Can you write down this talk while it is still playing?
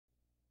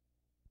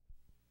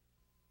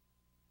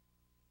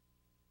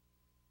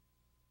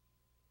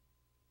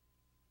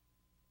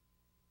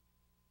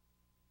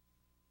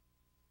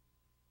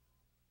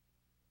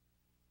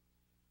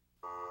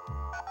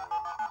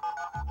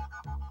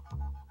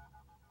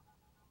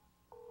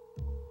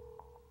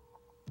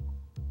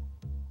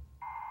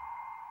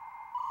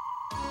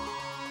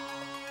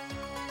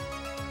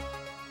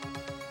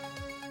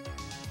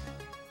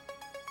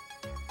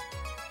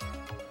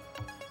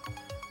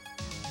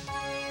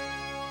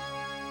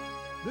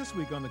This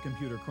week on the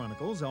Computer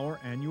Chronicles, our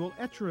annual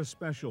ETRE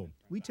special.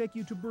 We take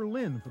you to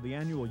Berlin for the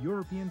annual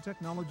European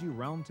Technology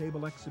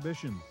Roundtable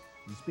exhibition.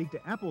 We speak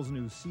to Apple's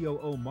new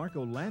COO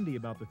Marco Landi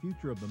about the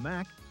future of the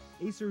Mac.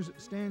 Acer's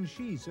Stan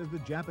Shi says the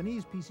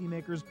Japanese PC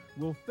makers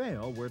will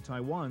fail where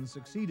Taiwan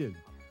succeeded.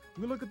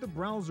 We look at the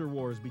browser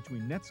wars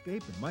between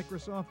Netscape and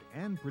Microsoft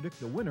and predict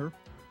the winner.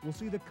 We'll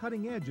see the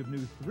cutting edge of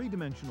new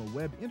three-dimensional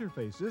web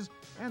interfaces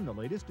and the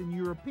latest in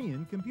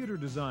European computer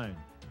design.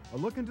 A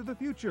look into the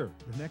future,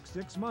 the next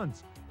 6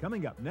 months,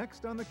 coming up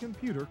next on the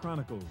Computer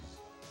Chronicles.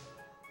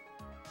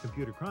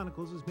 Computer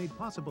Chronicles is made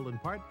possible in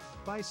part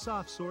by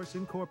SoftSource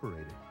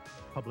Incorporated,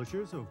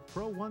 publishers of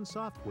Pro One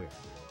software,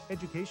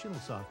 educational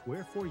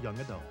software for young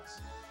adults.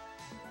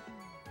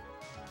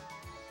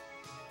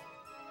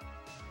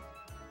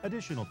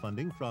 Additional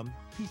funding from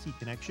PC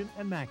Connection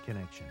and Mac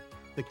Connection,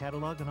 the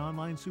catalog and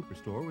online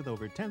superstore with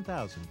over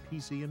 10,000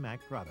 PC and Mac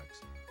products.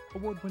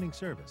 Award-winning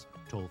service,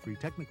 toll-free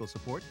technical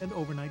support, and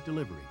overnight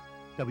delivery.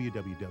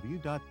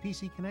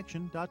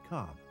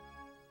 www.pcconnection.com.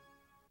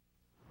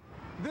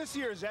 This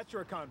year's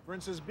ETRE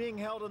conference is being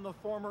held in the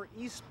former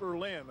East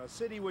Berlin, a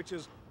city which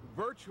is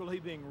virtually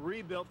being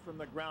rebuilt from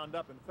the ground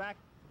up. In fact,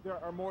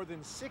 there are more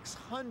than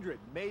 600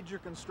 major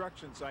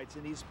construction sites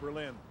in East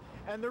Berlin.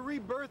 And the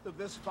rebirth of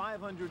this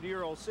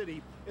 500-year-old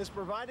city is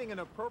providing an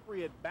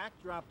appropriate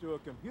backdrop to a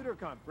computer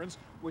conference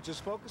which is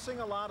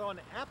focusing a lot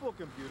on Apple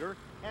Computer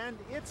and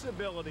its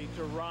ability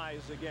to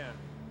rise again.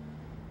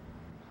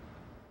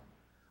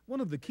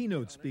 One of the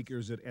keynote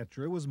speakers at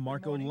ETRE was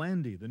Marco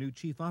Landi, the new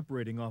Chief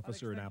Operating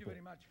Officer at Apple.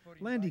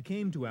 Landi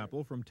came to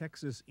Apple from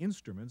Texas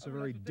Instruments, a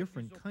very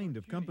different kind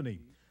of company.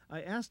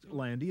 I asked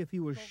Landi if he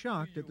was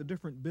shocked at the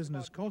different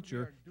business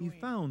culture he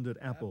found at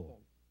Apple.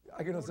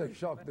 I cannot say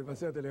shocked, but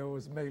certainly I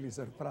was mainly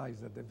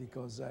surprised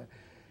because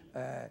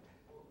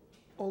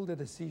all the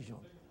decisions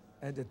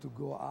had to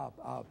go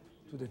up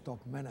to the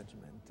top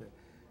management.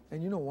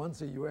 And you know, once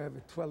you have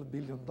a $12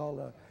 billion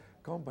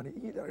company,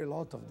 there are a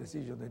lot of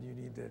decisions that you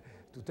need to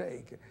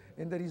take.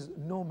 And there is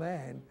no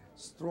man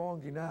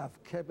strong enough,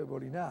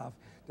 capable enough,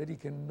 that he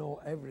can know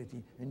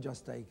everything and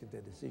just take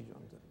the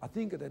decisions. I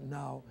think that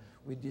now,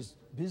 with this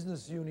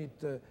business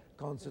unit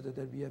concept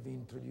that we have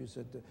introduced,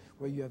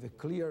 where you have a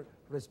clear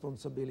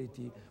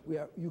responsibility,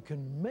 where you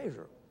can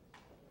measure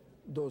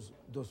those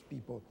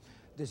people,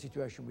 the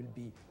situation will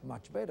be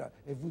much better.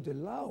 It would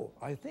allow,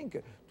 I think,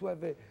 to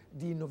have the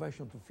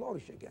innovation to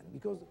flourish again,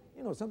 because,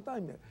 you know,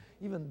 sometimes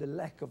even the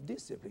lack of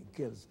discipline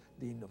kills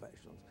the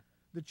innovations.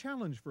 The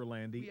challenge for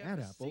Landi at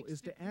Apple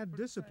is to add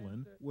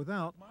discipline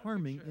without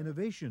harming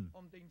innovation.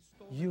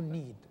 You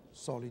need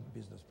solid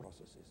business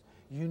processes.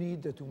 You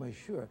need to make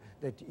sure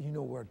that you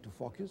know where to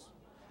focus,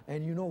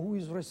 and you know who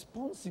is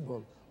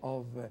responsible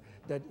of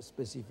that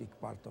specific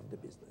part of the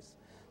business.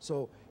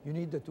 So you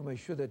need to make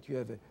sure that you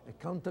have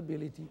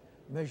accountability,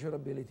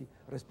 measurability,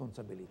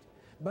 responsibility.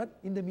 But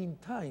in the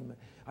meantime,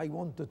 I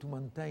wanted to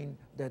maintain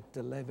that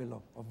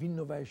level of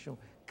innovation,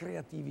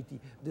 creativity,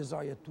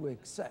 desire to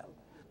excel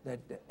that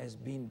has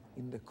been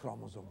in the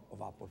chromosome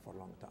of Apple for a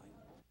long time.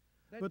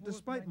 But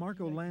despite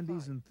Marco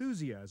Landi's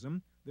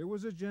enthusiasm, there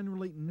was a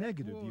generally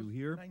negative view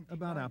here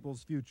about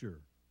Apple's future.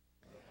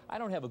 I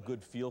don't have a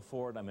good feel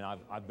for it. I mean,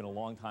 I've been a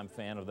long-time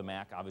fan of the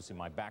Mac. Obviously,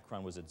 my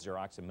background was at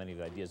Xerox, and many of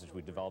the ideas which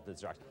we developed at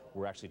Xerox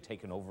were actually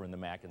taken over in the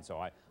Mac, and so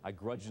I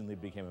grudgingly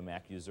became a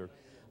Mac user.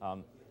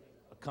 A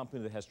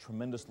company that has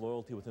tremendous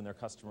loyalty within their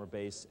customer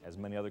base, as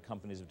many other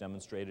companies have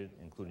demonstrated,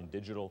 including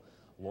digital,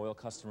 loyal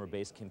customer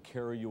base can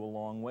carry you a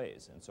long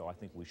ways, and so I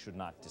think we should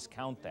not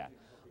discount that.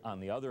 On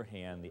the other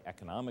hand, the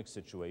economic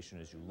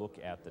situation, as you look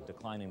at the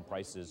declining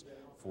prices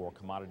for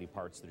commodity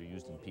parts that are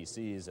used in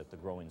PCs, at the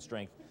growing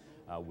strength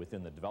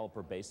within the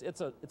developer base,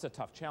 it's a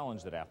tough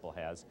challenge that Apple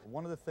has.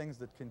 One of the things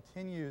that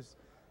continues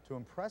to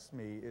impress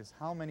me is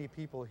how many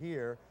people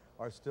here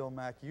are still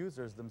Mac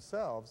users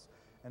themselves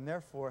and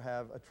therefore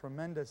have a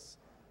tremendous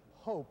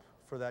hope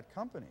for that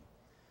company.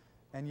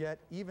 And yet,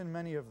 even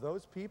many of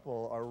those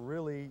people are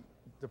really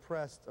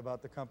depressed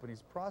about the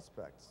company's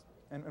prospects.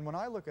 And when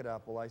I look at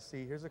Apple, I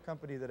see here's a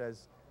company that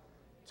has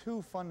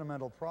two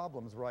fundamental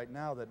problems right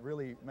now that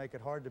really make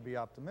it hard to be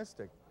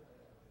optimistic.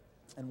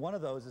 And one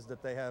of those is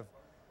that they have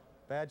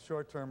bad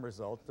short-term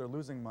results. They're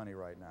losing money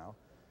right now.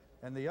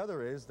 And the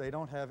other is they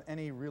don't have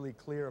any really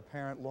clear,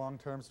 apparent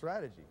long-term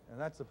strategy. And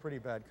that's a pretty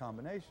bad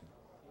combination.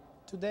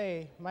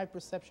 Today, my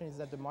perception is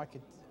that the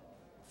market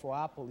for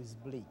Apple is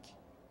bleak.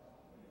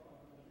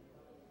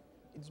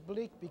 It's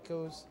bleak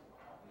because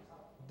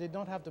they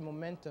don't have the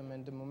momentum,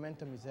 and the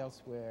momentum is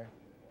elsewhere.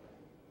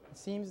 It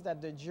seems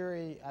that the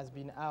jury has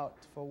been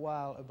out for a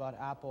while about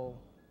Apple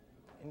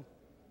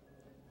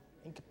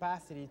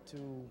incapacity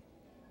to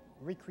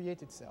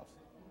recreate itself.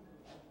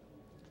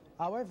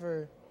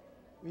 However,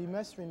 we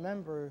must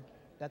remember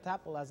that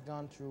Apple has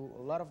gone through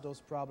a lot of those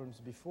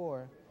problems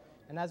before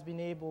and has been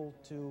able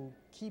to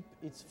keep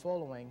its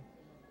following.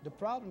 The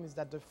problem is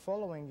that the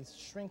following is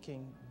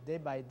shrinking day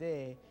by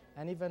day,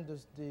 and even the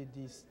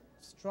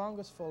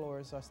strongest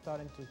followers are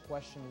starting to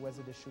question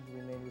whether they should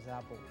remain with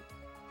Apple.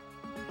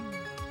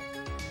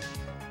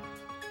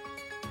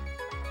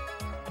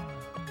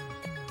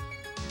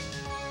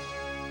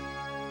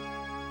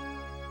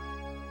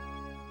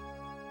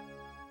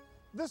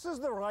 This is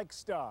the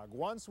Reichstag,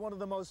 once one of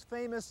the most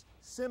famous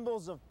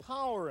symbols of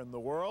power in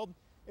the world.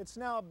 It's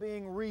now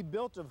being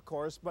rebuilt, of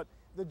course, but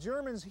the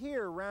Germans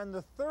here ran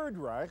the Third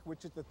Reich,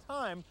 which at the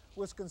time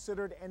was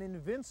considered an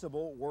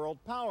invincible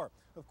world power.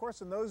 Of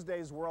course, in those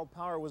days, world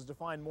power was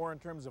defined more in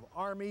terms of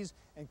armies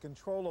and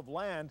control of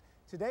land.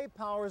 Today,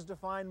 power is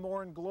defined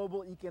more in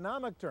global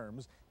economic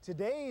terms.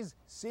 Today's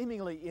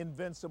seemingly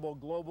invincible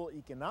global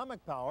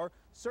economic power,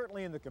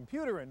 certainly in the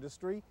computer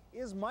industry,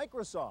 is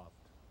Microsoft.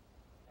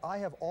 I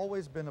have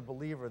always been a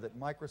believer that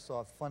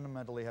Microsoft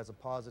fundamentally has a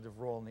positive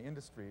role in the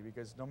industry,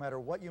 because no matter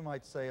what you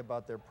might say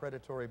about their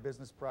predatory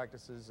business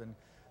practices and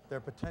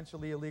their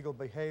potentially illegal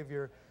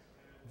behavior,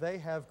 they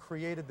have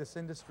created this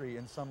industry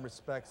in some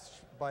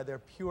respects by their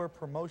pure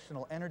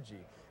promotional energy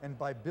and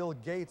by Bill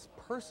Gates'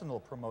 personal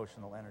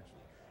promotional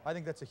energy. I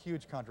think that's a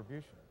huge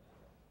contribution.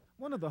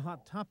 One of the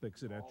hot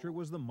topics at ETRE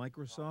was the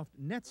Microsoft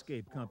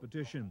Netscape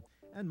competition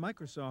and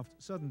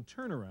Microsoft's sudden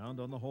turnaround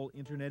on the whole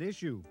Internet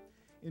issue.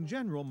 In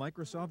general,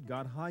 Microsoft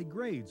got high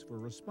grades for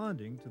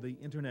responding to the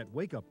Internet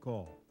wake-up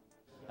call.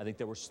 I think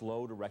they were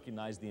slow to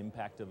recognize the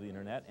impact of the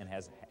Internet, and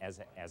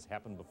as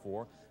happened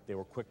before, they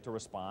were quick to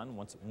respond.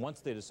 Once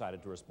they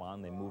decided to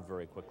respond, they moved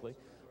very quickly.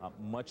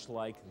 Much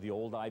like the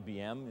old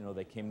IBM, you know,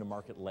 they came to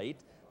market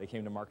late. They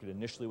came to market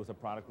initially with a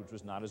product which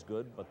was not as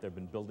good, but they've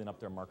been building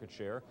up their market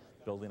share,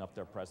 building up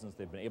their presence.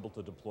 They've been able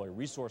to deploy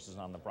resources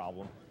on the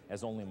problem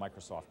as only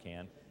Microsoft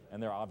can,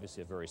 and they're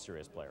obviously a very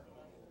serious player.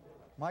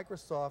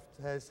 Microsoft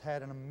has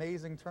had an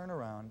amazing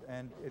turnaround,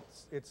 and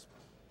it's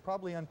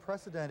probably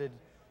unprecedented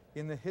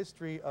in the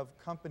history of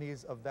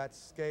companies of that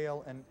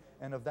scale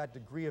and of that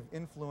degree of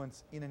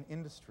influence in an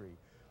industry,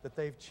 that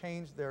they've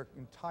changed their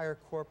entire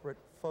corporate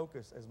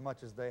focus as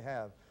much as they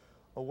have,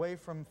 away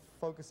from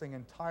focusing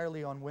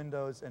entirely on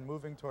Windows and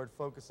moving toward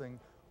focusing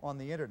on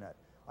the Internet.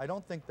 I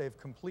don't think they've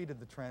completed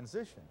the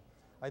transition.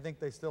 I think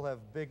they still have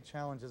big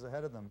challenges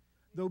ahead of them.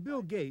 Though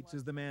Bill Gates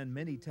is the man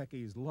many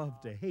techies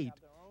love to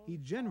hate, he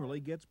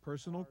generally gets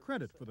personal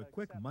credit for the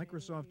quick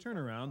Microsoft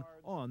turnaround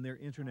on their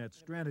Internet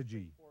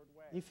strategy.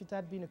 If it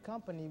had been a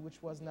company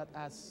which was not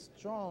as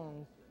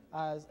strong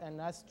and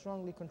as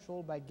strongly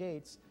controlled by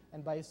Gates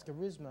and by his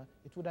charisma,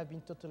 it would have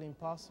been totally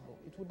impossible.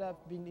 It would have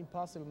been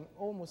impossible in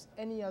almost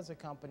any other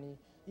company,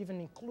 even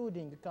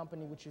including the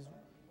company which is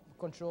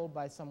controlled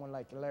by someone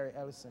like Larry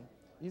Ellison.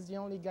 He's the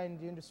only guy in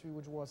the industry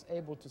which was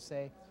able to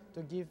say,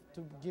 to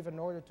give an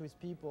order to his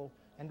people,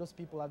 and those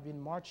people have been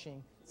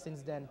marching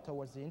since then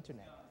towards the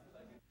Internet.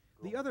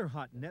 The other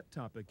hot net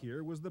topic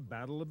here was the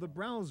battle of the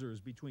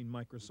browsers between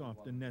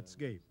Microsoft and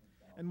Netscape.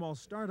 And while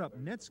startup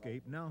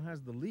Netscape now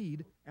has the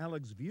lead,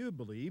 Alex Vieux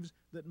believes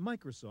that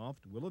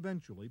Microsoft will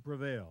eventually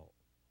prevail.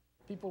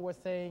 People were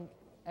saying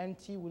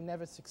NT will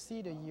never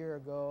succeed a year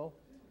ago,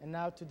 and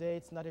now today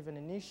it's not even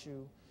an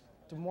issue.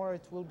 Tomorrow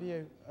it will be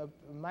a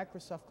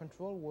Microsoft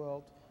control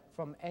world,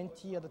 from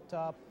NT at the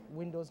top,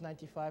 Windows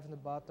 95 in the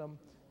bottom,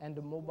 and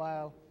the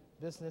mobile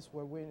business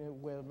where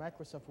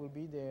Microsoft will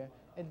be there,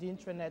 and the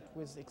Internet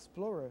with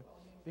Explorer.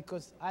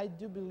 Because I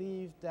do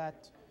believe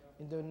that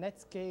in the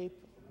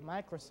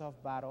Netscape-Microsoft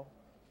battle,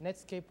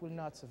 Netscape will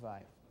not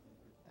survive.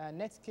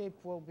 Netscape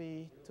will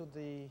be to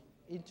the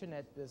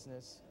Internet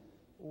business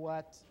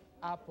what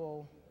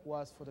Apple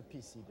was for the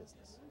PC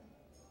business.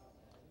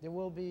 There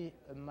will be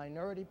a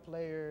minority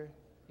player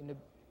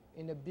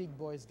in a big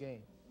boys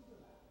game.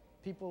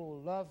 People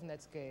will love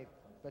Netscape,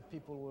 but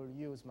people will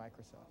use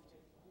Microsoft.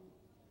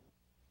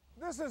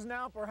 This is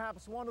now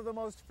perhaps one of the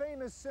most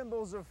famous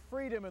symbols of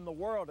freedom in the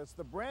world. It's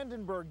the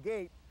Brandenburg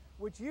Gate,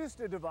 which used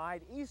to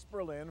divide East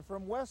Berlin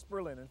from West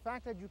Berlin. In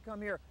fact, had you come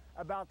here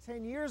about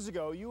 10 years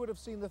ago, you would have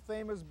seen the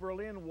famous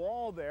Berlin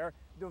Wall there,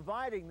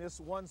 dividing this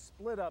once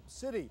split-up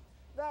city.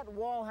 That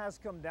wall has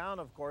come down,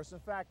 of course. In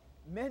fact,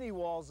 many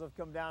walls have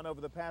come down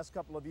over the past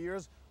couple of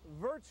years,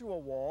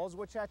 virtual walls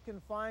which had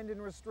confined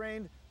and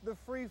restrained the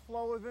free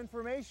flow of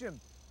information.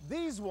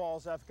 These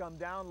walls have come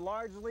down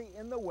largely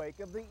in the wake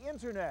of the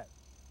Internet.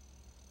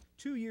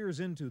 2 years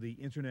into the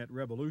Internet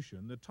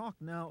revolution, the talk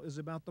now is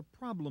about the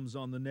problems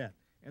on the net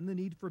and the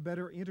need for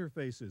better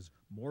interfaces,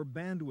 more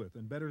bandwidth,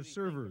 and better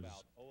servers.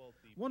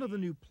 One of the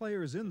new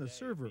players in the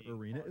server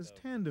arena is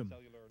Tandem.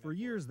 For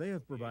years, they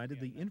have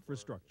provided the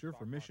infrastructure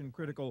for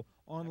mission-critical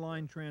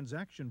online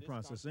transaction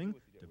processing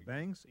to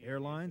banks,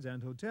 airlines,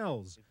 and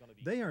hotels.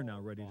 They are now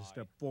ready to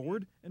step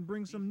forward and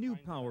bring some new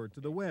power to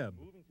the web.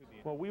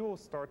 Well, we will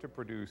start to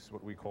produce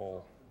what we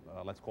call,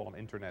 let's call them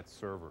Internet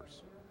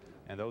servers.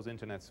 And those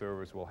Internet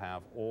servers will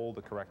have all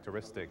the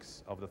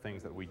characteristics of the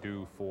things that we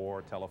do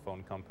for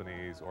telephone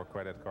companies or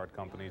credit card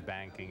companies,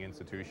 banking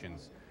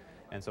institutions.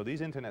 And so these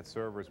Internet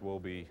servers will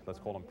be, let's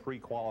call them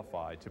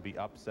pre-qualified to be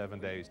up 7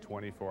 days,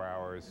 24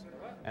 hours,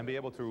 and be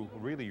able to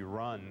really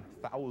run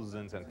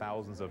thousands and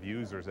thousands of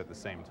users at the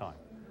same time.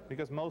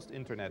 Because most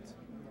Internet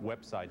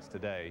websites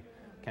today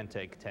can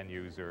take 10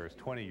 users,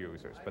 20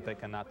 users, but they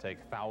cannot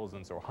take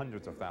thousands or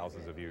hundreds of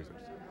thousands of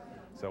users.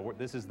 So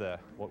this is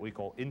what we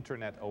call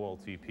Internet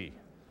OLTP,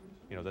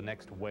 you know, the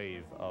next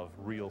wave of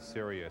real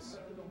serious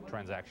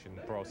transaction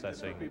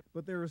processing.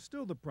 But there is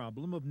still the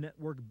problem of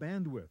network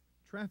bandwidth.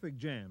 traffic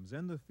jams,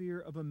 and the fear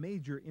of a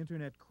major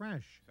internet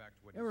crash.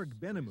 Eric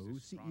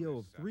Benamou, CEO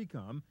of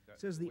 3Com,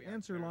 says the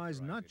answer lies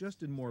not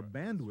just in more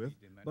bandwidth,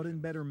 but in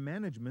better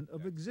management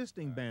of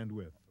existing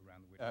bandwidth.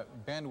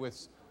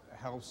 Bandwidth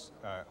helps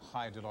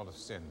hide a lot of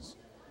sins.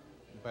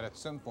 But at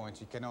some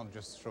point, you cannot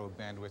just throw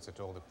bandwidth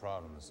at all the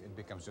problems. It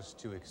becomes just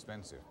too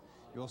expensive.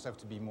 You also have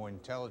to be more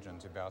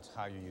intelligent about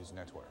how you use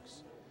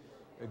networks.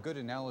 A good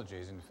analogy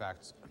is, in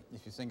fact,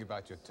 if you think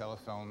about your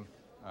telephone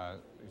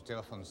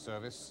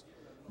service,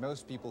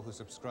 most people who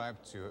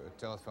subscribe to a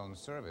telephone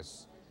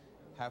service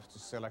have to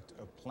select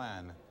a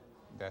plan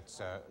that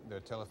the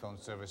telephone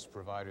service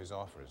providers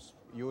offers.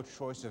 Your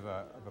choice of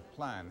a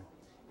plan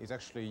is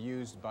actually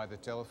used by the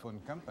telephone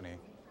company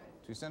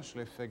to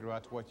essentially figure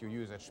out what your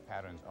usage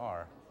patterns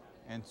are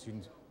and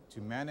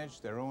to manage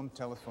their own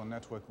telephone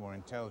network more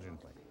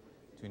intelligently,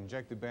 to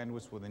inject the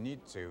bandwidth where they need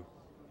to,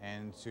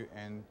 and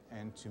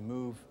to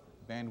move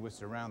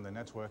bandwidth around the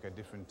network at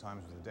different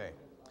times of the day.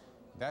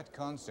 That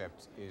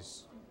concept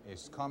is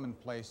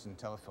commonplace in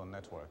telephone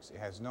networks. It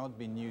has not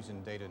been used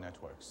in data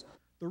networks.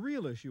 The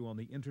real issue on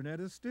the internet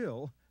is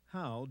still,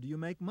 how do you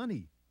make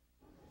money?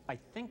 I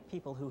think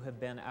people who have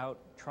been out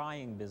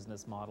trying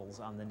business models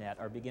on the net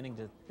are beginning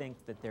to think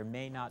that there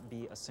may not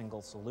be a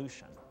single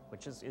solution,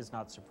 which is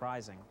not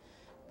surprising,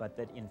 but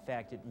that in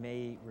fact it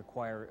may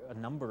require a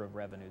number of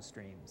revenue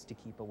streams to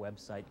keep a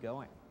website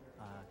going,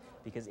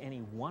 because any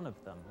one of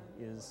them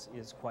is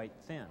quite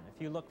thin.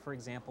 If you look, for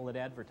example, at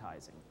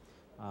advertising,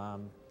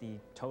 the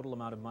total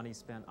amount of money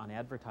spent on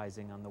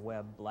advertising on the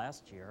web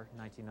last year,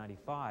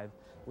 1995,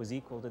 was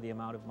equal to the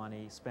amount of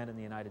money spent in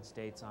the United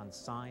States on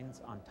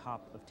signs on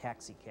top of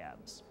taxi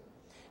cabs.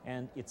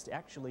 And it's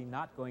actually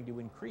not going to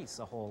increase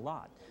a whole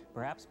lot.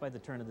 Perhaps by the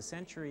turn of the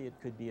century it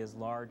could be as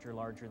large or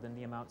larger than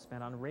the amount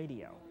spent on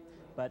radio.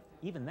 But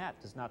even that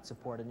does not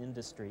support an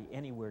industry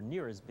anywhere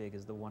near as big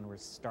as the one we're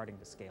starting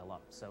to scale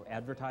up. So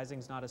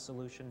advertising's not a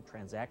solution,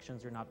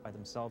 transactions are not by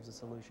themselves a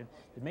solution.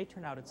 It may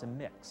turn out it's a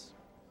mix.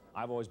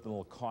 I've always been a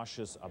little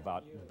cautious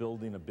about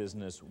building a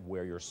business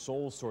where your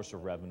sole source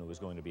of revenue is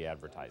going to be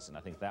advertising. I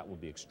think that will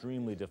be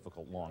extremely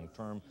difficult long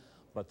term,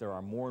 but there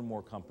are more and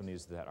more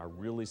companies that are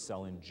really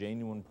selling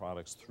genuine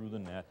products through the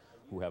net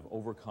who have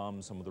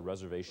overcome some of the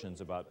reservations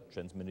about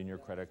transmitting your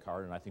credit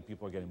card, and I think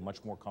people are getting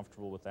much more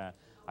comfortable with that.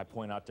 I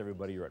point out to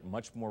everybody you're at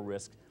much more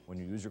risk when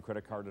you use your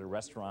credit card at a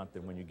restaurant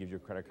than when you give your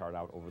credit card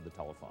out over the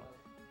telephone.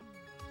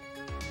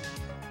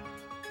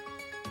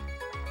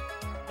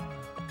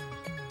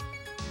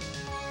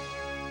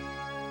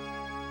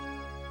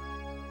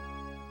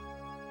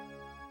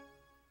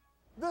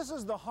 This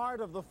is the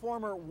heart of the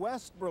former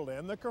West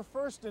Berlin, the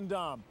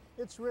Kurfürstendamm.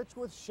 It's rich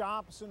with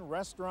shops and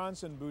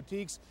restaurants and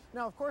boutiques.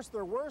 Now, of course,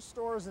 there were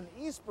stores in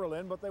East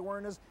Berlin, but they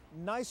weren't as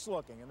nice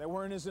looking and they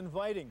weren't as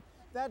inviting.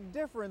 That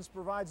difference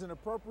provides an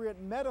appropriate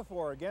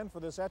metaphor, again,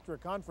 for this ETRE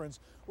conference,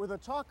 where the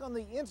talk on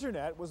the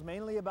internet was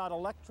mainly about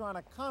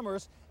electronic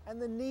commerce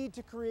and the need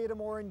to create a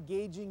more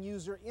engaging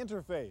user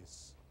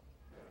interface.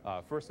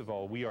 First of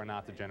all, we are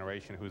not the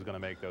generation who's going to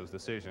make those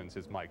decisions.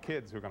 It's my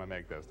kids who are going to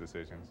make those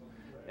decisions.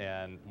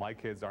 And my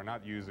kids are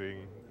not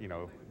using,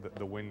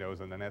 the Windows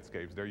and the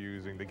Netscapes. They're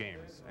using the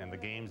games. And the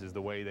games is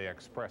the way they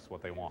express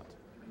what they want.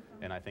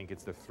 And I think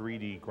it's the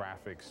 3D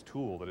graphics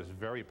tool that is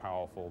very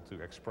powerful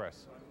to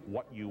express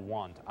what you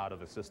want out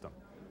of a system.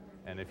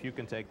 And if you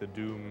can take the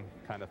Doom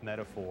kind of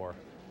metaphor,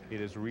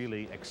 it is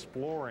really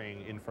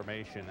exploring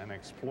information and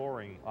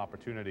exploring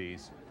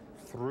opportunities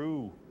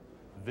through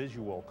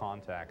visual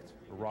contact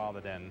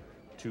rather than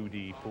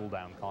 2D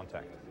pull-down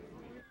contact.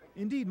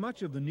 Indeed,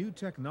 much of the new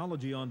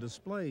technology on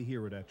display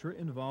here at ETRE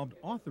involved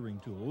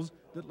authoring tools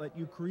that let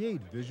you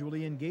create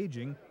visually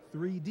engaging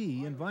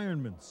 3D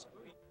environments.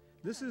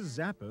 This is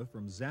Zappa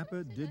from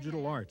Zappa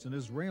Digital Arts, an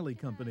Israeli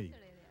company.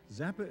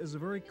 Zappa is a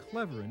very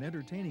clever and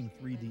entertaining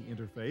 3D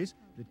interface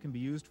that can be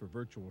used for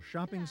virtual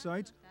shopping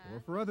sites or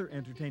for other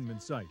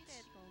entertainment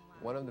sites.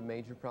 One of the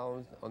major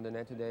problems on the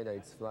net today that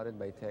it's flooded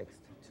by text.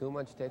 Too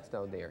much text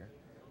out there,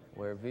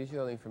 where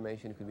visual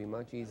information could be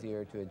much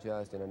easier to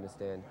adjust and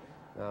understand.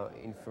 Now,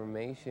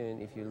 information,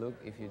 if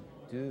you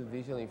do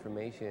visual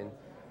information,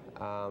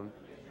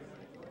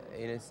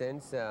 in a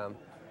sense,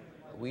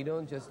 we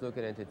don't just look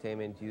at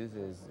entertainment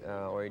uses,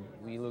 or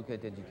we look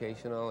at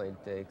educational, and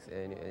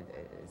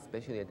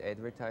especially at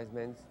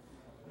advertisements.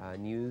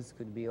 News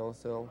could be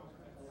also,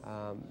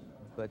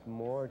 but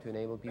more to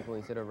enable people,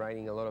 instead of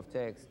writing a lot of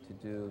text, to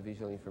do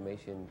visual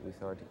information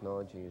with our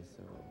technologies.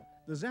 So.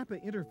 The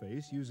Zappa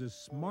interface uses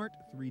smart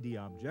 3D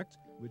objects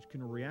which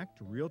can react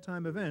to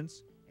real-time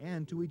events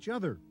and to each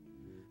other.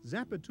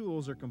 Zappa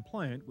tools are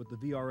compliant with the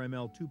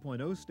VRML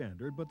 2.0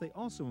 standard, but they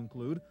also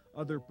include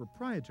other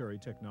proprietary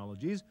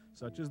technologies,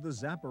 such as the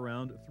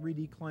Zapparound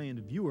 3D client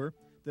viewer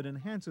that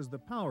enhances the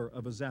power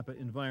of a Zappa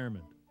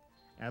environment.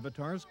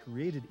 Avatars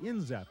created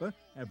in Zappa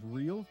have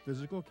real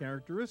physical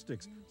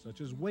characteristics,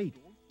 such as weight,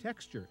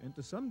 texture, and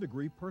to some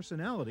degree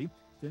personality,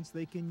 since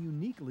they can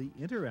uniquely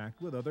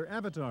interact with other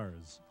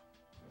avatars.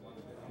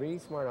 3D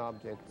smart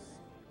objects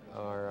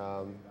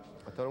are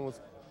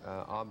autonomous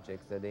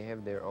objects that they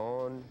have their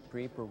own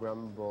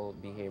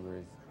pre-programmable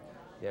behaviors.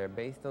 They are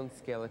based on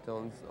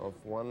skeletons of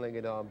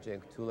one-legged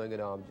object, two-legged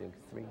object,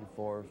 3,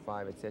 4,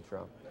 5,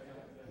 etc.,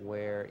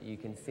 where you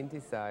can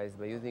synthesize,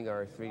 by using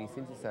our 3D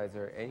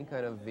synthesizer, any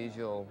kind of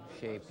visual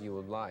shape you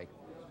would like.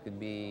 It could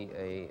be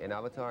an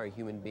avatar, a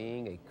human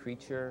being, a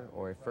creature,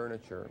 or a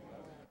furniture.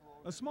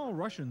 A small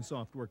Russian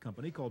software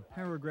company called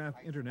Paragraph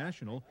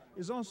International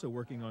is also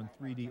working on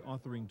 3D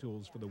authoring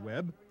tools for the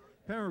web.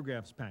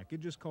 Paragraph's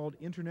package is called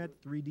Internet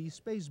 3D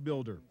Space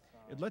Builder.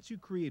 It lets you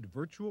create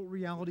virtual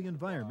reality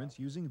environments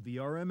using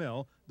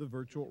VRML, the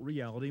virtual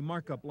reality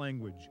markup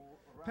language.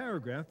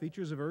 Paragraph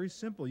features a very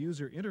simple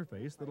user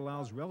interface that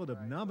allows relative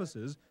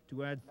novices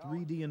to add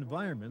 3D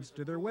environments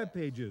to their web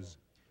pages.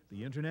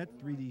 The Internet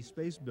 3D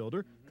Space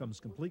Builder comes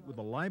complete with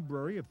a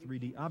library of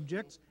 3D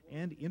objects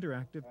and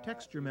interactive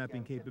texture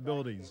mapping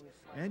capabilities,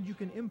 and you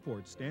can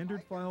import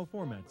standard file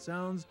format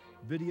sounds,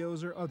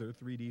 videos, or other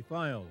 3D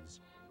files.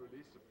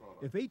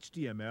 If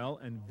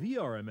HTML and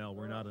VRML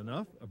were not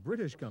enough, a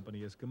British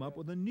company has come up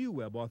with a new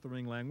web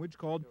authoring language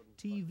called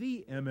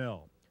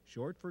TVML,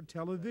 short for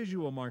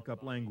Televisual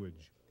Markup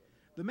Language.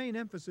 The main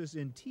emphasis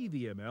in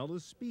TVML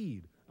is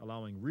speed,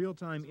 allowing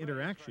real-time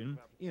interaction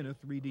in a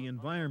 3D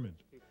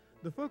environment.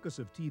 The focus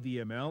of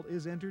TVML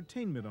is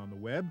entertainment on the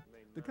web.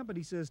 The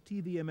company says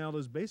TVML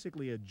is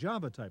basically a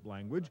Java-type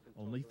language,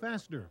 only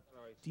faster.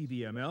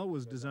 TVML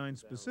was designed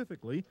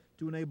specifically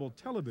to enable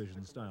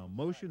television-style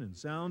motion and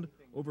sound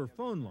over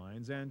phone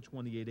lines and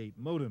 28.8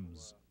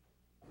 modems.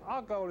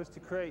 Our goal is to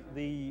create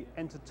the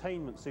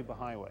entertainment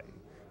superhighway.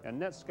 And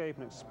Netscape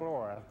and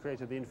Explorer have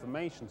created the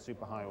information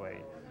superhighway,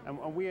 and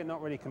we are not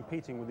really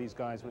competing with these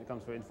guys when it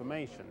comes to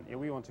information.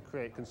 We want to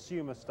create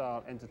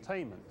consumer-style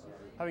entertainment.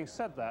 Having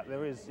said that,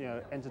 there is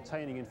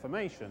entertaining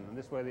information, and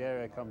this is where the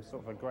area comes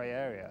sort of a grey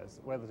area,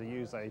 whether to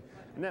use a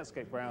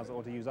Netscape browser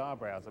or to use our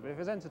browser. But if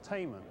it's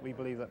entertainment, we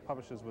believe that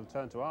publishers will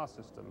turn to our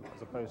system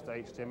as opposed to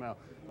HTML.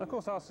 And of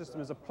course, our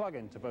system is a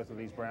plug-in to both of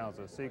these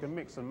browsers, so you can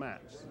mix and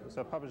match.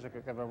 So a publisher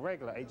could have a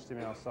regular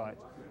HTML site,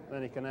 and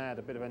then he can add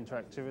a bit of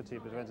interactivity, a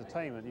bit of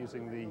entertainment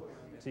using the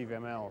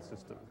TVML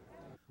system.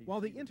 While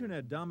the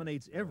Internet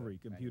dominates every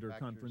computer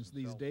conference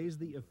these days,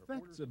 the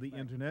effects of the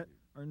Internet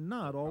are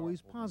not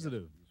always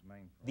positive.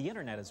 The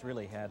Internet has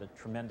really had a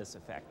tremendous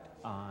effect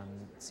on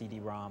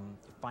CD-ROM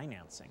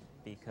financing,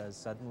 because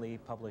suddenly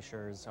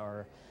publishers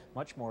are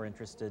much more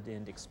interested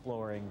in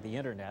exploring the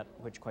Internet,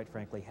 which quite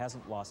frankly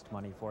hasn't lost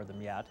money for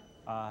them yet,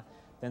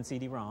 than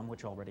CD-ROM,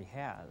 which already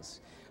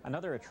has.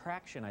 Another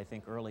attraction, I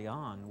think, early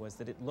on was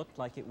that it looked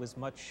like it was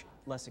much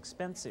less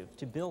expensive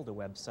to build a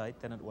website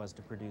than it was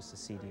to produce a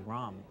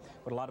CD-ROM.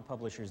 What a lot of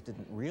publishers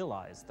didn't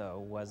realize, though,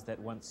 was that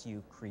once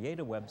you create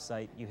a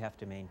website, you have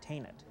to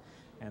maintain it.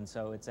 And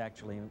so it's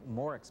actually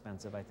more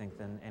expensive, I think,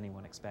 than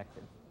anyone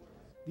expected.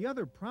 The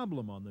other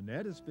problem on the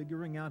net is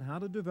figuring out how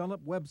to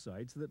develop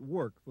websites that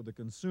work for the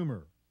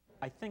consumer.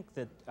 I think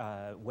that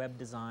web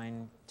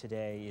design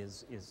today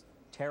is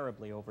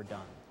terribly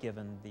overdone,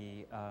 given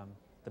the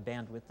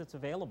bandwidth that's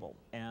available.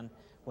 And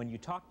when you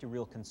talk to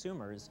real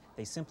consumers,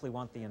 they simply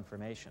want the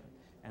information,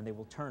 and they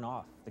will turn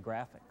off the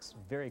graphics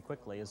very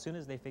quickly as soon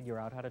as they figure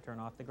out how to turn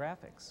off the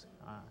graphics.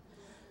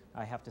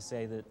 I have to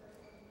say that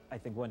I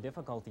think one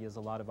difficulty is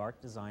a lot of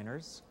art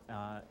designers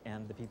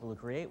and the people who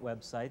create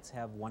websites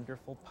have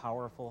wonderful,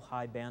 powerful,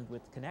 high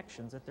bandwidth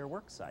connections at their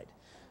work site.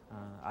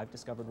 I've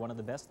discovered one of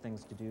the best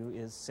things to do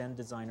is send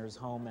designers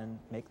home and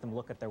make them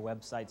look at their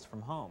websites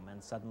from home,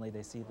 and suddenly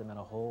they see them in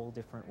a whole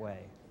different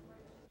way.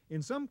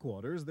 In some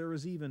quarters, there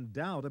is even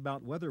doubt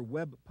about whether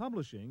web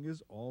publishing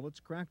is all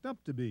it's cracked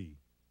up to be.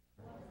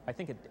 I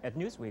think at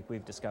Newsweek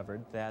we've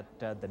discovered that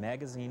the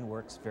magazine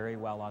works very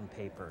well on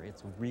paper.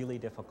 It's really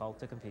difficult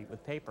to compete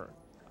with paper.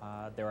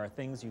 There are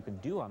things you can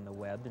do on the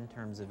web in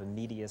terms of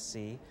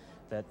immediacy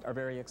that are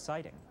very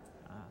exciting.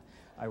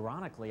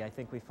 Ironically, I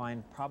think we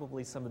find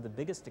probably some of the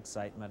biggest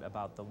excitement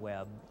about the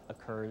web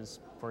occurs,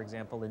 for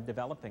example, in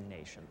developing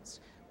nations,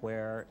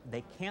 where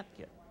they can't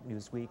get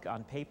Newsweek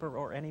on paper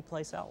or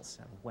anyplace else.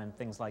 And when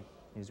things like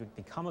Newsweek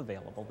become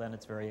available, then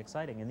it's very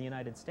exciting. In the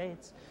United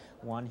States,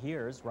 one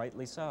hears,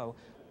 rightly so,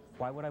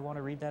 why would I want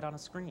to read that on a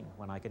screen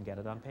when I can get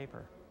it on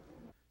paper?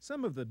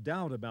 Some of the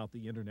doubt about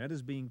the Internet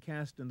is being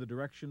cast in the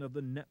direction of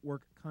the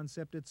network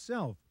concept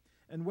itself,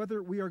 and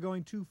whether we are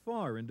going too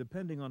far in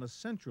depending on a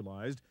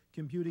centralized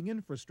computing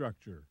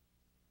infrastructure.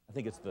 I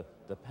think it's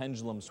the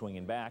pendulum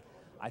swinging back.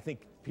 I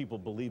think people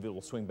believe it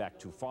will swing back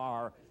too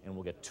far and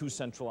will get too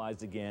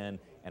centralized again,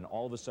 and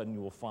all of a sudden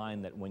you will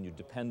find that when you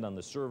depend on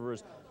the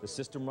servers, the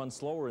system runs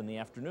slower in the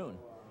afternoon.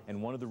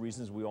 And one of the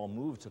reasons we all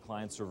move to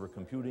client-server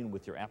computing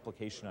with your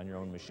application on your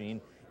own machine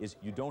is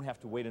you don't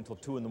have to wait until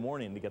 2 in the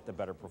morning to get the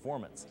better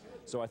performance.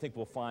 So I think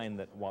we'll find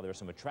that while there are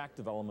some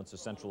attractive elements of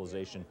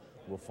centralization,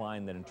 we'll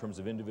find that in terms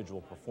of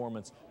individual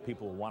performance,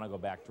 people will want to go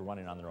back to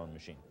running on their own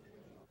machine.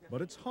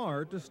 But it's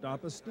hard to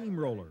stop a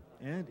steamroller,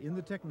 and in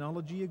the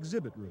technology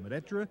exhibit room at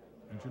ETRE,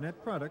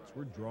 Internet products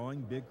were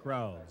drawing big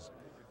crowds.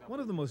 One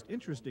of the most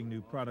interesting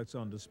new products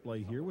on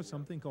display here was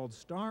something called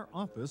Star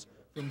Office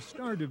from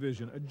Star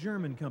Division, a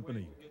German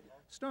company.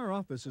 Star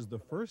Office is the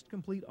first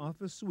complete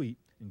Office suite,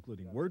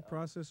 including word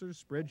processor,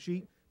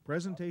 spreadsheet,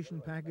 presentation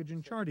package,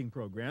 and charting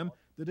program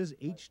that is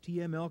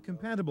HTML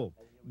compatible,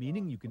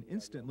 meaning you can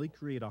instantly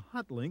create a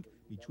hot link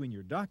between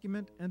your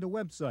document and a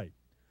website.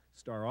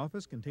 Star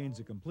Office contains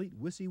a complete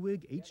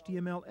WYSIWYG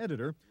HTML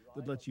editor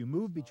that lets you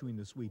move between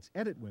the suite's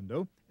edit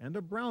window and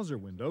a browser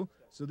window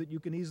so that you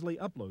can easily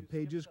upload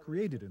pages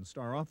created in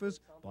Star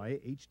Office via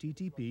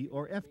HTTP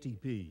or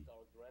FTP.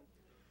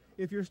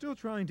 If you're still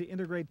trying to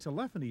integrate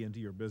telephony into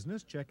your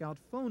business, check out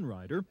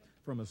PhoneRider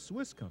from a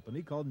Swiss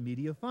company called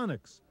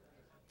Mediaphonics.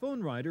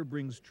 PhoneRider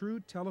brings true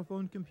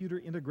telephone-computer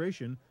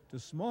integration to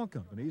small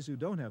companies who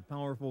don't have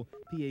powerful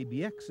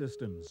PABX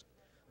systems.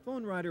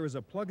 PhoneRider is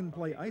a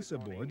plug-and-play ISA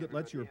board that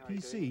lets your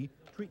PC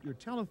treat your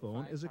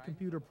telephone as a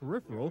computer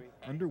peripheral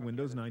under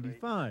Windows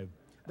 95.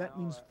 That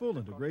means full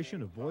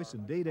integration of voice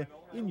and data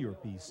in your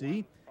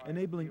PC,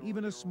 enabling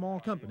even a small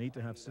company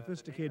to have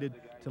sophisticated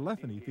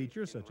telephony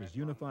features such as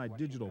unified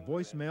digital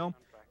voicemail,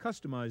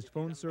 customized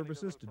phone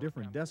services to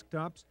different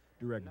desktops,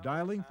 direct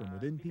dialing from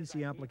within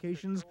PC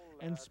applications,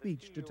 and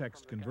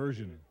speech-to-text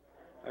conversion.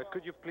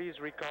 Could you please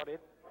record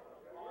it?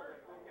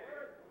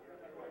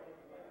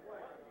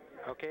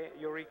 Okay,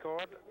 you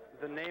record.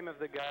 The name of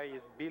the guy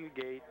is Bill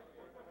Gates,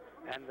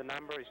 and the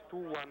number is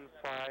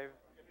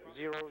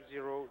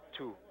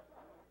 215002.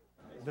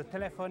 The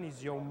telephone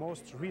is your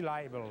most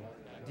reliable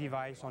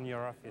device on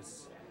your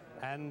office,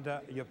 and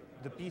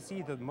the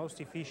PC the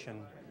most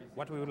efficient.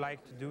 What we would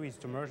like to do is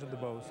to merge the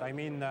both. I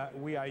mean,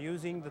 we are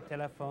using the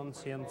telephone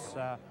since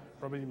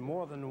probably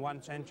more than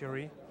 1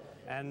 century,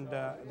 and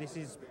this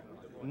is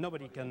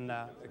nobody can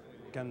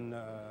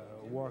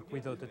work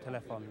without a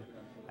telephone.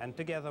 And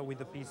together with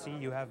the PC,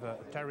 you have a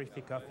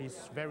terrific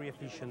office, very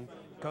efficient,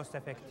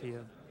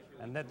 cost-effective,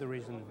 and that's the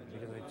reason,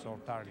 because it's our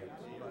target.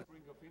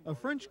 A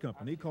French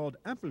company called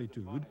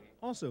Amplitude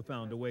also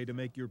found a way to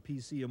make your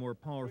PC a more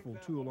powerful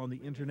tool on the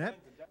internet.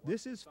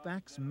 This is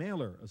Fax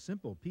Mailer, a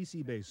simple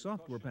PC-based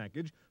software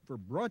package for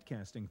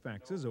broadcasting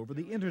faxes over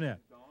the internet.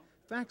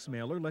 Fax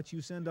Mailer lets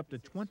you send up to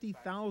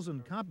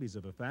 20,000 copies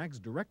of a fax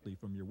directly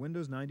from your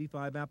Windows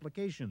 95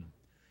 application.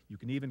 You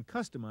can even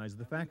customize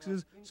the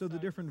faxes so the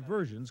different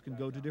versions can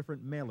go to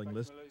different mailing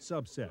list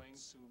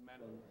subsets.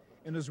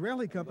 An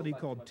Israeli company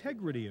called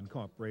Tegrity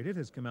Incorporated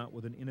has come out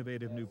with an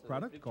innovative new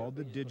product called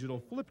the Digital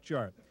Flip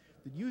Chart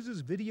that uses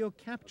video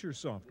capture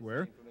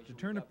software to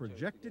turn a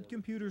projected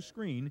computer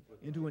screen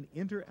into an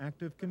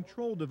interactive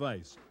control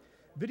device.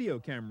 Video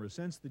cameras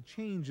sense the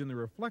change in the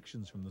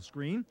reflections from the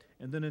screen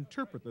and then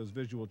interpret those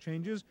visual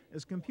changes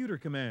as computer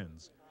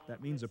commands.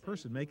 That means a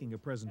person making a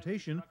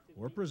presentation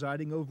or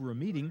presiding over a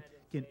meeting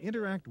can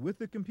interact with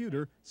the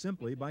computer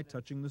simply by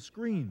touching the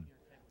screen.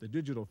 The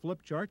digital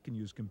flip chart can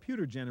use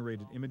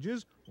computer-generated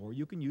images, or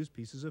you can use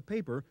pieces of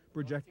paper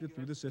projected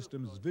through the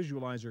system's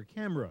visualizer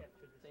camera.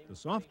 The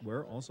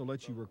software also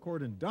lets you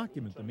record and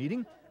document the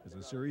meeting as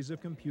a series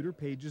of computer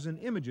pages and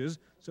images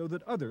so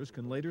that others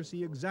can later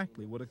see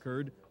exactly what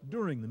occurred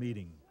during the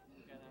meeting.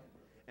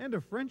 And a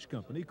French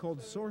company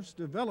called Source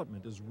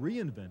Development is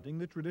reinventing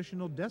the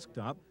traditional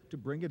desktop to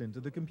bring it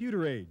into the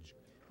computer age.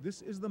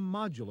 This is the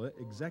Modula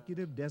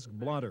Executive Desk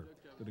Blotter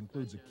that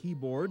includes a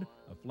keyboard,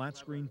 a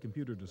flat-screen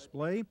computer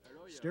display,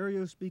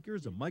 stereo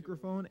speakers, a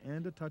microphone,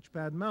 and a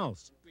touchpad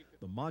mouse.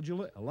 The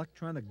Modula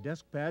Electronic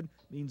Desk Pad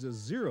means a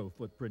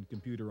zero-footprint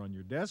computer on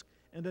your desk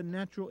and a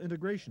natural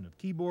integration of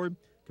keyboard,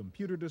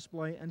 computer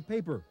display, and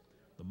paper.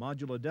 The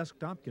Modula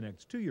Desktop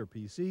connects to your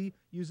PC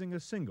using a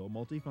single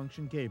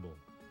multifunction cable.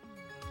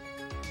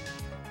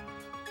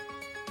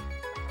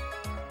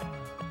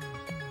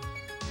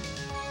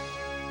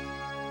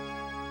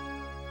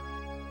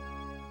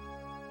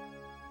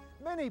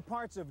 Many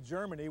parts of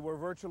Germany were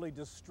virtually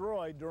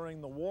destroyed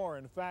during the war.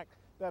 In fact,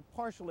 that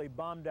partially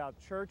bombed-out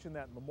church and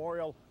that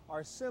memorial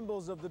are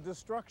symbols of the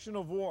destruction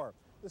of war.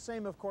 The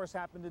same, of course,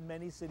 happened in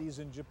many cities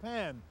in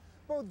Japan.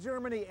 Both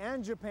Germany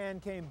and Japan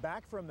came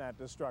back from that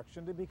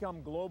destruction to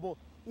become global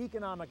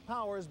economic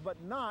powers,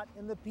 but not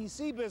in the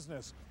PC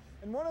business.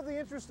 And one of the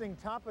interesting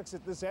topics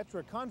at this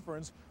ETRE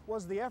conference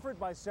was the effort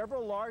by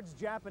several large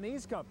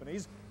Japanese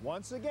companies,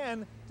 once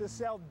again, to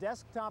sell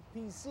desktop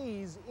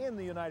PCs in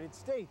the United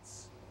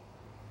States.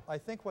 I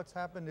think what's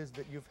happened is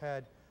that you've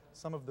had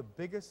some of the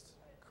biggest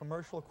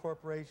commercial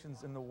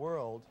corporations in the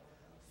world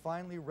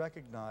finally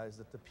recognize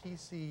that the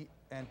PC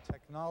and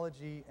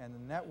technology and the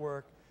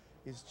network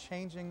is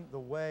changing the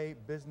way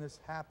business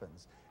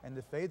happens. And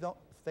if they don't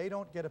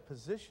get a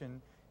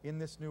position in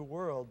this new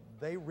world,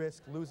 they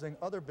risk losing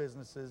other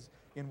businesses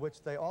in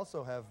which they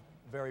also have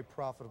very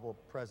profitable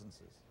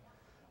presences.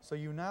 So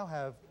you now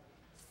have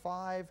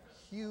 5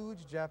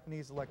 huge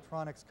Japanese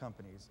electronics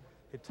companies,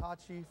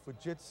 Hitachi,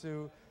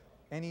 Fujitsu,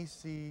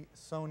 NEC,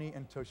 Sony,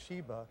 and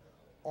Toshiba,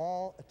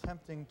 all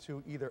attempting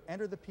to either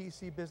enter the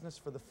PC business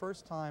for the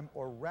first time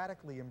or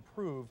radically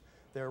improve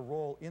their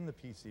role in the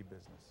PC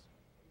business.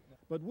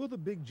 But will the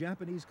big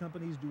Japanese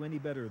companies do any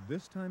better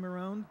this time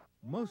around?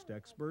 Most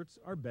experts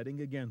are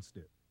betting against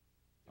it.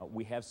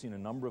 We have seen a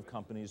number of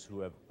companies who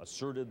have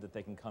asserted that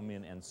they can come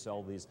in and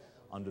sell these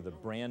under the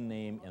brand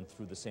name and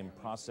through the same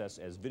process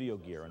as video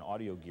gear and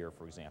audio gear,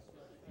 for example,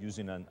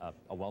 using a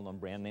well-known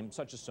brand name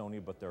such as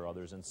Sony, but there are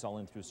others, and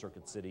selling through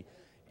Circuit City.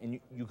 And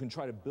you can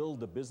try to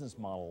build a business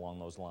model along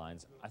those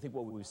lines. I think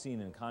what we've seen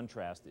in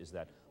contrast is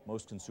that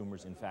most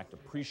consumers, in fact,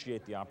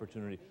 appreciate the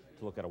opportunity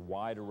to look at a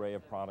wide array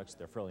of products.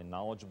 They're fairly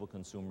knowledgeable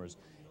consumers.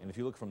 And if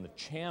you look from the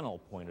channel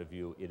point of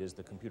view, it is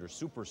the computer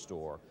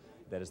superstore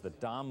that is the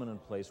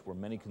dominant place where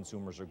many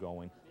consumers are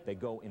going. They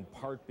go in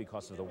part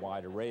because of the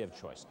wide array of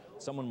choice.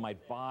 Someone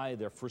might buy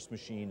their first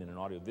machine in an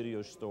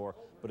audio-video store,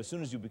 but as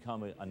soon as you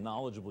become a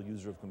knowledgeable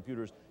user of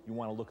computers, you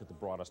want to look at the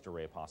broadest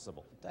array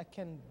possible. That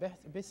can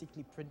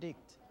basically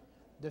predict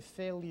the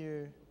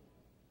failure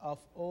of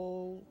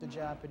all the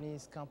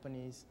Japanese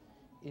companies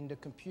in the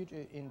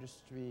computer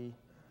industry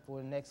for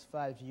the next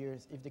 5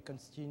 years if they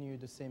continue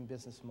the same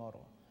business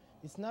model.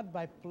 It's not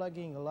by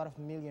plugging a lot of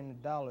millions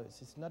of dollars,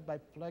 it's not by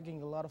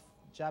plugging a lot of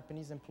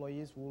Japanese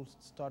employees who will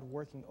start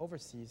working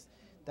overseas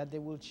that they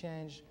will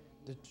change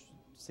the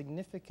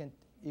significant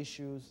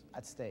issues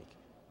at stake.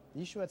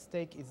 The issue at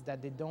stake is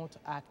that they don't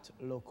act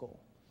local.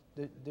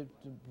 The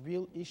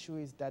real issue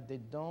is that they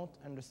don't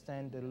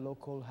understand the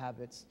local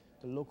habits,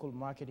 the local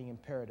marketing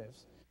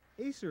imperatives.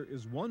 Acer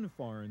is one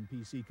foreign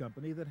PC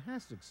company that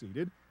has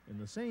succeeded in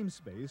the same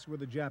space where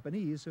the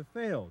Japanese have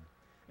failed.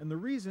 And the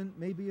reason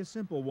may be a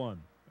simple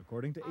one,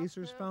 according to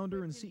Acer's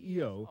founder and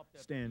CEO,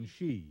 Stan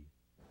Shi.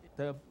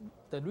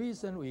 The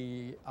reason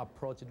we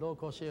approach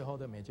local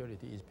shareholder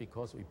majority is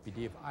because we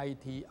believe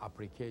IT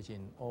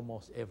application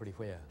almost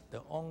everywhere.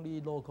 The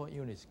only local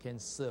units can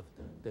serve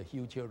the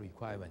future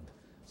requirement.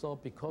 So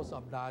because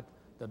of that,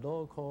 the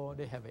local,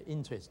 they have an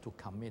interest to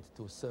commit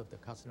to serve the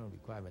customer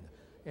requirement.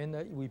 And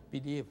we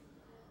believe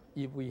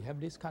if we have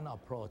this kind of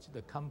approach,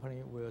 the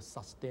company will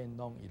sustain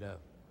long enough.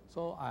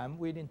 So I'm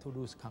willing to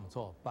lose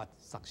control, but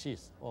succeed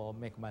or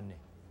make money.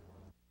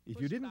 If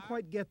you didn't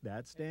quite get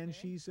that, Stan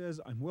Shi says,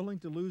 I'm willing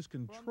to lose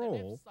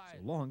control so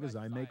long as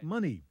I make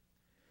money.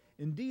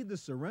 Indeed, the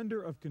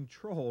surrender of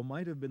control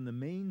might have been the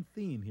main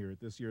theme here at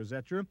this year's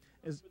ETRE,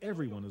 as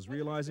everyone is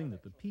realizing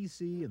that the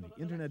PC and the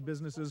internet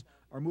businesses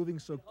are moving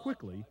so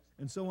quickly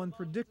and so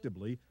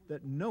unpredictably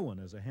that no one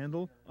has a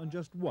handle on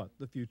just what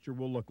the future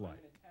will look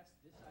like.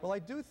 Well, I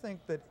do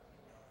think that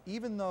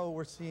even though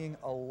we're seeing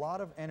a lot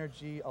of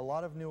energy, a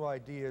lot of new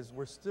ideas,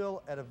 we're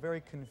still at a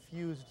very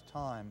confused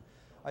time.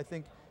 I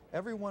think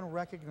everyone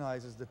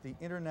recognizes that the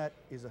internet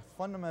is a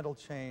fundamental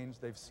change.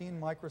 They've seen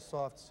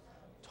Microsoft's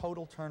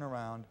total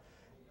turnaround,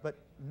 but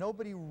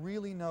nobody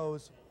really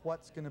knows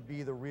what's going to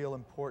be the real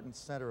important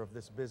center of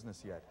this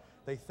business yet.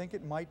 They think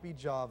it might be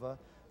Java.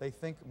 They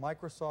think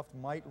Microsoft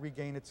might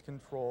regain its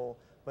control,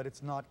 but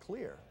it's not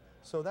clear.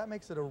 So that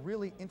makes it a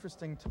really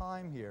interesting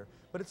time here,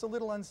 but it's a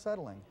little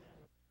unsettling.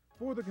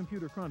 For the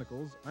Computer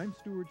Chronicles, I'm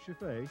Stuart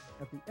Chaffee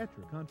at the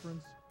ETRE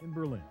conference in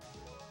Berlin.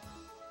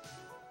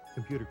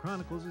 Computer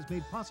Chronicles is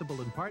made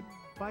possible in part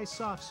by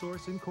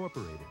SoftSource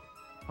Incorporated,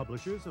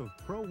 publishers of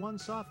Pro One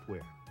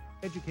software,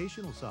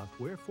 educational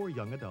software for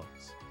young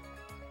adults.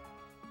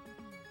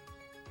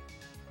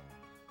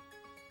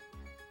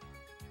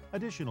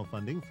 Additional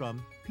funding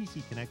from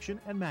PC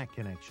Connection and Mac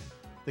Connection,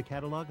 the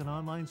catalog and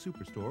online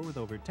superstore with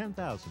over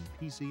 10,000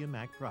 PC and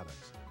Mac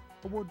products.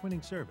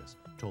 Award-winning service,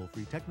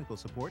 toll-free technical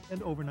support,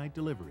 and overnight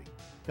delivery.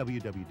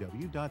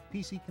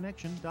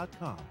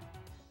 www.pcconnection.com.